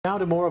Now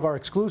to more of our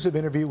exclusive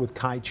interview with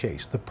Kai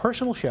Chase, the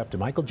personal chef to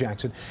Michael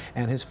Jackson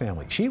and his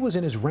family. She was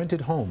in his rented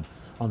home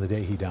on the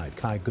day he died.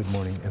 Kai, good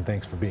morning, and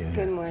thanks for being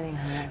here. Good morning,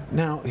 Hunter.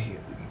 Now,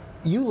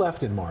 you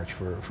left in March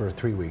for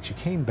 3 weeks. You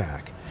came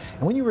back,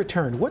 and when you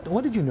returned,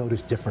 what did you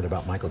notice different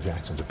about Michael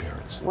Jackson's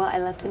appearance? Well, I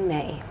left in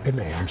May. In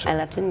May, I'm sorry. I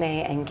left in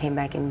May and came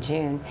back in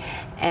June,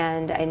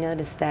 and I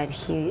noticed that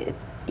he,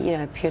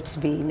 appeared to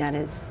be not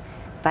as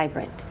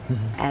vibrant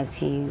as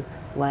he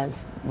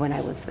was when I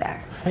was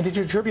there. And did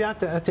you attribute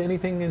that to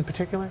anything in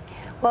particular?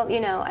 Well,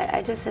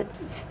 I just had,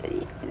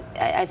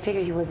 I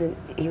figured he wasn't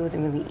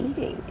really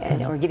eating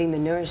or getting the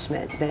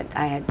nourishment that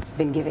I had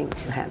been giving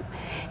to him,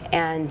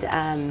 and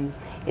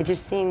it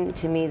just seemed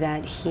to me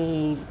that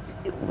he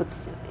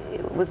was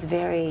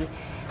very,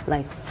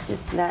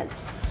 just not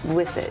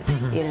with it,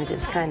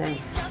 just kind of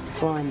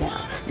slowing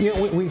down.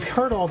 We've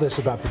heard all this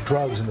about the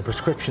drugs and the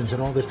prescriptions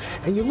and all this,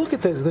 and you look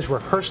at this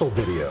rehearsal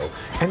video,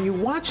 and you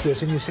watch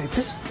this, and you say,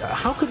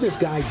 how could this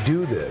guy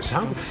do this?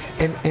 And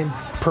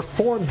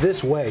perform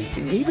this way,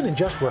 even in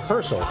just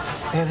rehearsal,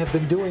 and have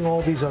been doing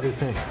all these other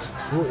things?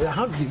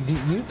 How do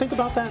you think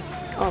about that?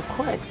 Oh, of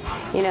course.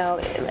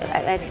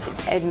 I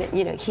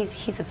admit,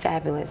 he's a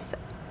fabulous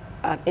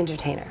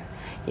entertainer.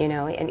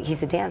 And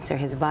he's a dancer.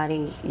 His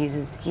body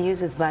uses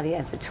his body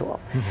as a tool,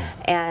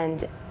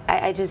 and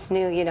I just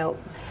knew,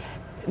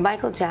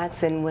 Michael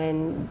Jackson,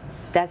 when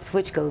that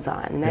switch goes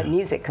on and that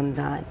music comes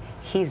on,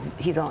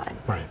 he's on,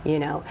 right.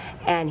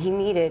 And he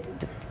needed,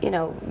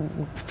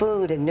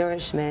 food and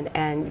nourishment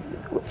and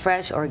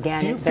fresh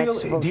organic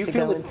vegetables. Do you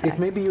feel if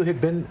maybe you had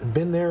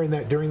been there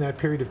during that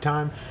period of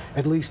time,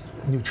 at least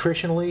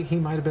nutritionally, he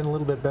might have been a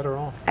little bit better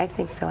off? I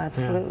think so,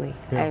 absolutely.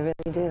 Yeah. I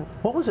really do.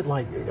 What was it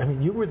like? I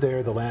mean, you were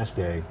there the last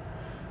day.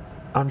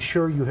 I'm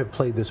sure you have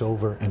played this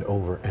over and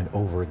over and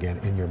over again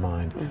in your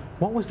mind.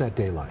 What was that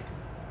day like?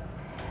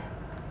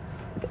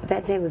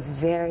 That day was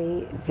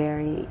very,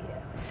 very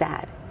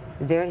sad.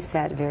 Very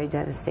sad, very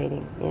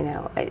devastating.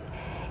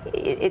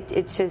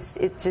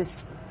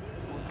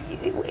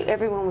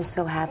 Everyone was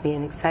so happy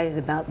and excited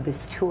about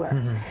this tour,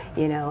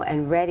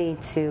 and ready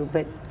to.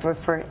 But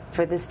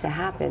for this to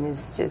happen,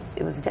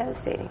 it was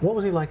devastating. What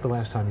was he like the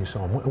last time you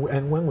saw him,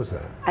 and when was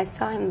that? I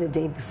saw him the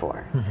day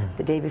before.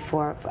 The day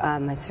before,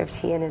 I served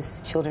he and his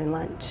children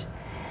lunch,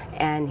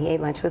 and he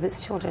ate lunch with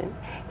his children,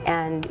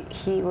 and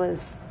he was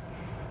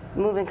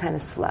moving kind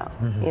of slow.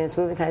 It's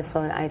moving kind of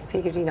slow, and I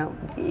figured,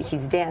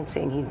 he's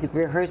dancing, he's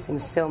rehearsing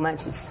so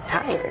much, he's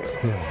tired,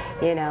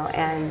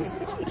 and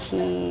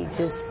he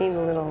just seemed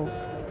a little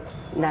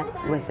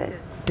not with it.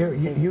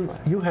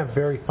 You have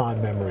very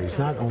fond memories,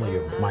 not only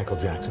of Michael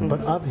Jackson, but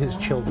of his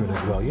children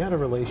as well. You had a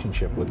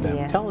relationship with them.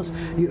 Yes. Tell us,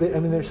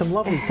 there's some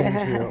lovely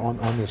things here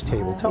on this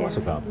table. Tell us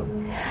about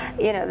them.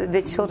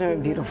 The children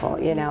are beautiful.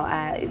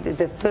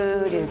 The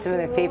food and some of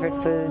their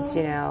favorite foods,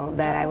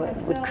 that I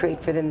would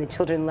create for them. The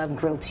children love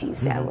grilled cheese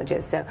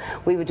sandwiches, so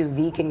we would do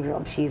vegan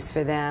grilled cheese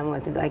for them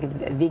with like a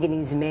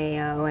veganese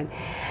mayo and,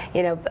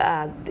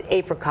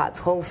 apricots,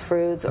 whole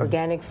fruits,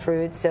 organic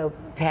fruits. So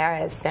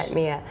Paris sent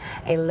me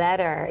a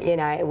letter.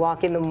 I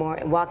walk in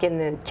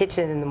the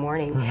kitchen in the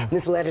morning, and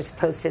this letter's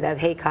posted up,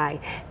 "Hey Kai,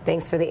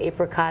 thanks for the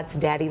apricots.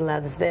 Daddy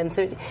loves them."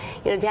 So,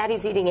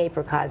 Daddy's eating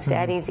apricots.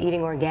 Daddy's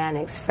eating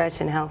organics,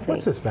 fresh and healthy.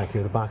 What's this back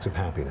here? The box of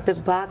happiness. The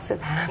box of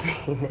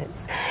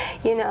happiness.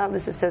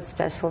 This is so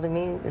special to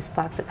me. This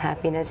box of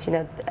happiness.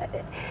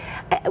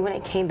 When I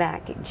came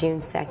back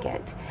June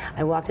 2nd,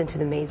 I walked into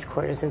the maids'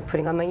 quarters and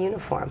putting on my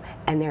uniform,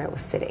 and there it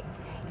was sitting.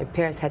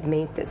 Paris had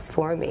made this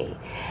for me,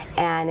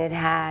 and it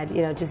had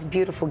just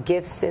beautiful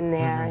gifts in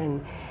there,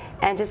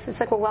 and just it's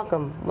like a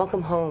welcome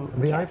home.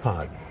 The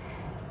iPod.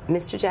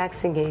 Mr.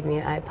 Jackson gave me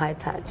an iPod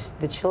Touch.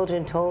 The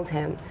children told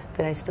him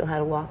that I still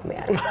had a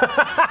Walkman.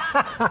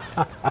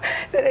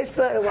 That I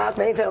still had a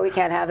Walkman. He said, "Oh, we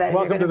can't have that.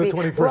 Welcome to the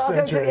 21st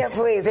century. Yeah,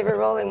 please. If you're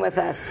rolling with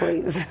us,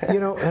 please."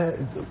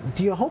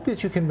 Do you hope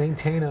that you can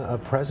maintain a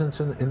presence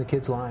in the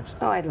kids' lives?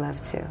 Oh, I'd love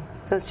to.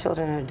 Those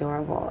children are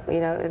adorable.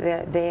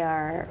 They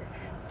are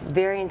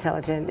very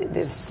intelligent,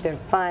 they're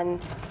fun,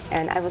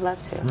 and I would love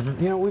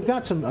to. We've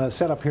got some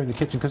set up here in the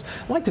kitchen, because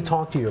I'd like to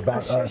talk to you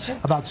about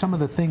about some of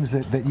the things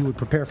that you would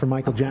prepare for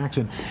Michael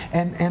Jackson,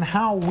 and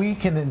how we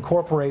can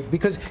incorporate,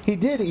 because he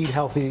did eat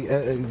healthy,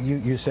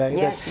 you say.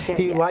 Yes, he did.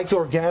 He liked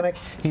organic,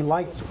 he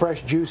liked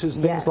fresh juices,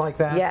 things like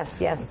that. Yes,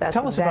 that's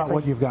Tell us about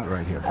what you've got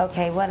right here.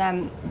 Okay,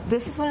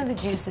 this is one of the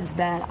juices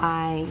that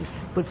I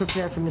would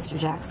prepare for Mr.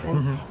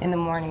 Jackson in the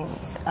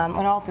mornings,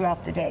 and all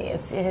throughout the day.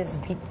 It's his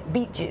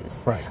beet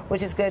juice, right,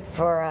 which is good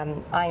for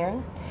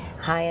iron,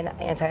 high in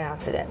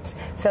antioxidants.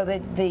 So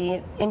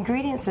the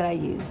ingredients that I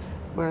used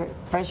were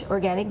fresh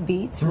organic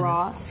beets,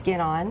 raw,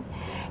 skin on,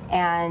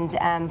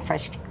 and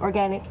fresh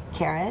organic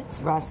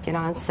carrots, raw skin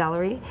on,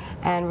 celery,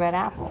 and red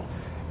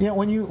apples.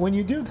 When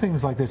you do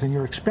things like this, and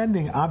you're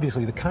expending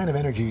obviously the kind of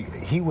energy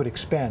he would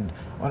expend,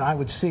 and I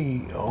would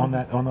see on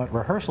that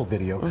rehearsal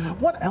video,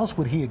 what else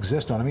would he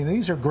exist on? I mean,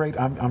 these are great,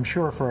 I'm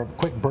sure, for a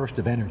quick burst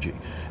of energy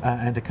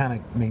and to kind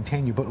of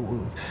maintain you. But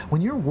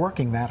when you're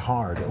working that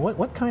hard,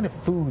 what kind of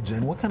foods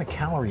and what kind of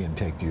calorie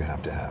intake do you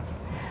have to have?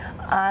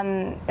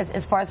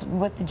 As far as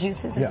with the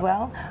juices as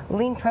well,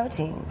 lean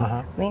proteins.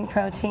 Lean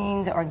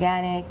proteins,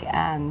 organic,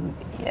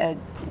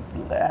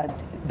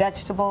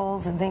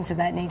 vegetables and things of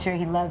that nature.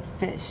 He loved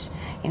fish,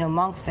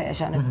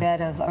 monkfish on a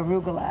bed of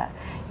arugula.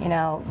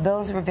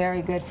 Those were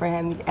very good for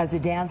him as a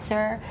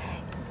dancer.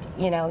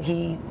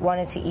 He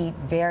wanted to eat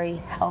very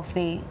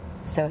healthy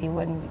so he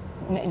wouldn't,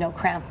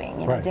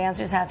 cramping.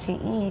 Dancers have to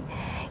eat,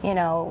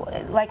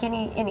 like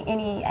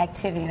any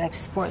activity, like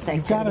sports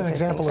activities. You've got an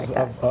example like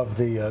of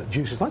the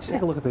juices. Let's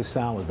take a look at this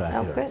salad back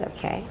here. Oh, good,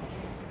 okay.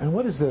 And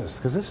what is this?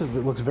 Because it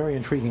looks very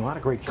intriguing. A lot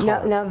of great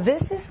color. Now,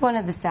 this is one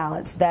of the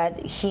salads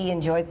that he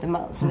enjoyed the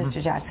most.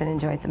 Mr. Jackson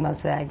enjoyed the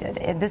most that I did.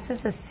 And this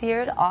is a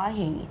seared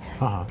ahi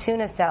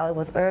tuna salad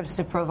with herbs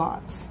de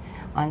Provence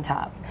on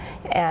top.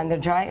 And they're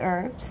dry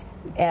herbs,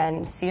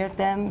 and seared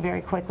them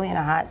very quickly in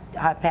a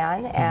hot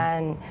pan,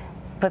 and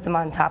put them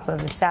on top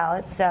of the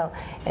salad. So,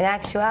 in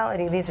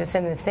actuality, these are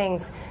some of the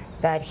things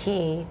that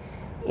he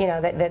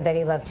that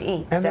he loved to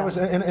eat. And there was,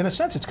 in a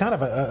sense, it's kind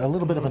of a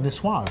little bit of a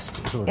niçoise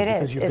sort of.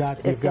 It is.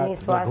 You've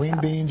got green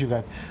beans, you've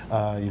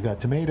got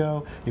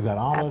tomato, you've got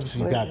olives,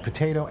 Absolutely. you've got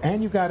potato,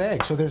 and you've got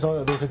eggs. So there's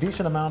a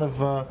decent amount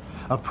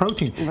of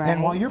protein. Right.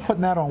 And while you're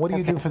putting that on, what do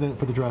you do for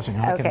the dressing?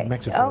 How can I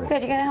mix it for you?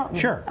 Good. You're gonna help me.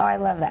 Sure. Oh, I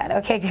love that.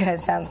 Okay,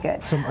 good. Sounds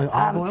good. Some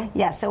olive oil.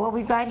 Yeah. So what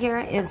we've got here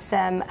is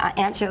some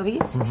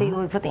anchovies. So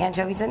we put the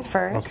anchovies in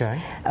first.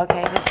 Okay.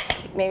 Okay.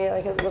 Just maybe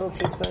like a little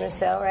teaspoon or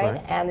so,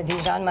 right? And the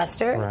Dijon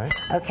mustard. Right.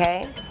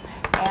 Okay.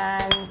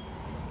 And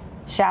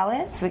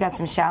shallots. We got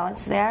some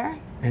shallots there.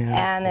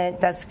 And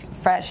that's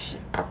fresh,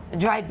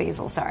 dried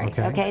basil, sorry.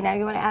 Okay, now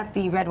you want to add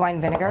the red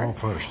wine vinegar. Oh,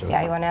 first. Okay.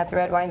 Yeah, you want to add the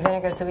red wine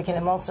vinegar so we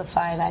can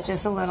emulsify that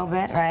just a little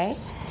bit, right?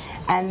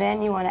 And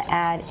then you want to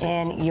add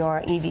in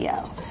your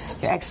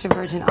EVO, your extra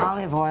virgin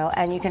olive oil,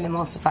 and you can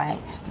emulsify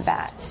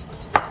that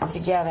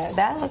together.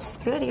 That looks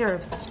good.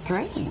 You're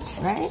great,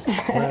 right?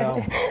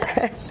 Well,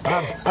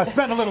 I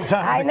spent a little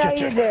time in the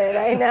kitchen. I know you did.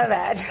 I know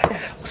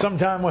that.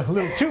 Sometime with a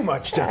little too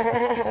much time.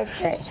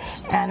 Okay,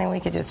 and then we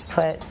could just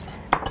put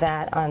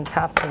that on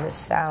top of the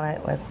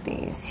salad with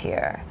these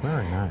here.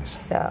 Very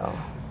nice. So,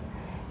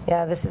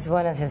 yeah, this is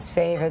one of his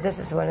favorite. This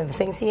is one of the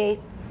things he ate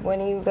when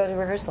he would go to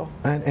rehearsal.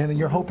 And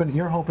you're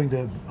hoping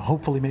to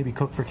hopefully maybe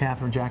cook for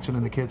Katherine Jackson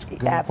and the kids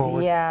going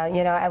forward. Yeah,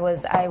 I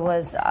was.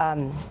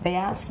 They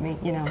asked me.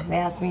 They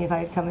asked me if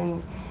I'd come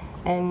in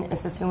and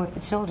assist them with the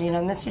children.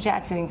 Mr.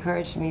 Jackson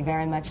encouraged me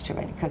very much to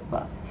write a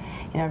cookbook.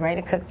 Write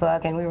a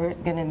cookbook, and we were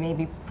going to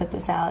maybe put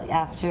this out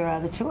after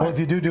the tour. Well, if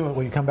you do it,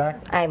 will you come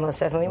back? I most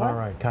definitely will. All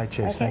right, Kai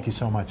Chase, thank you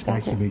so much.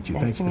 Nice to meet you.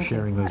 Thanks for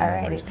sharing those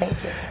memories. All righty,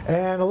 thank you.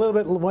 And in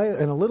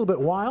a little bit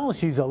while,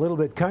 she's a little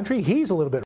bit country. He's a little bit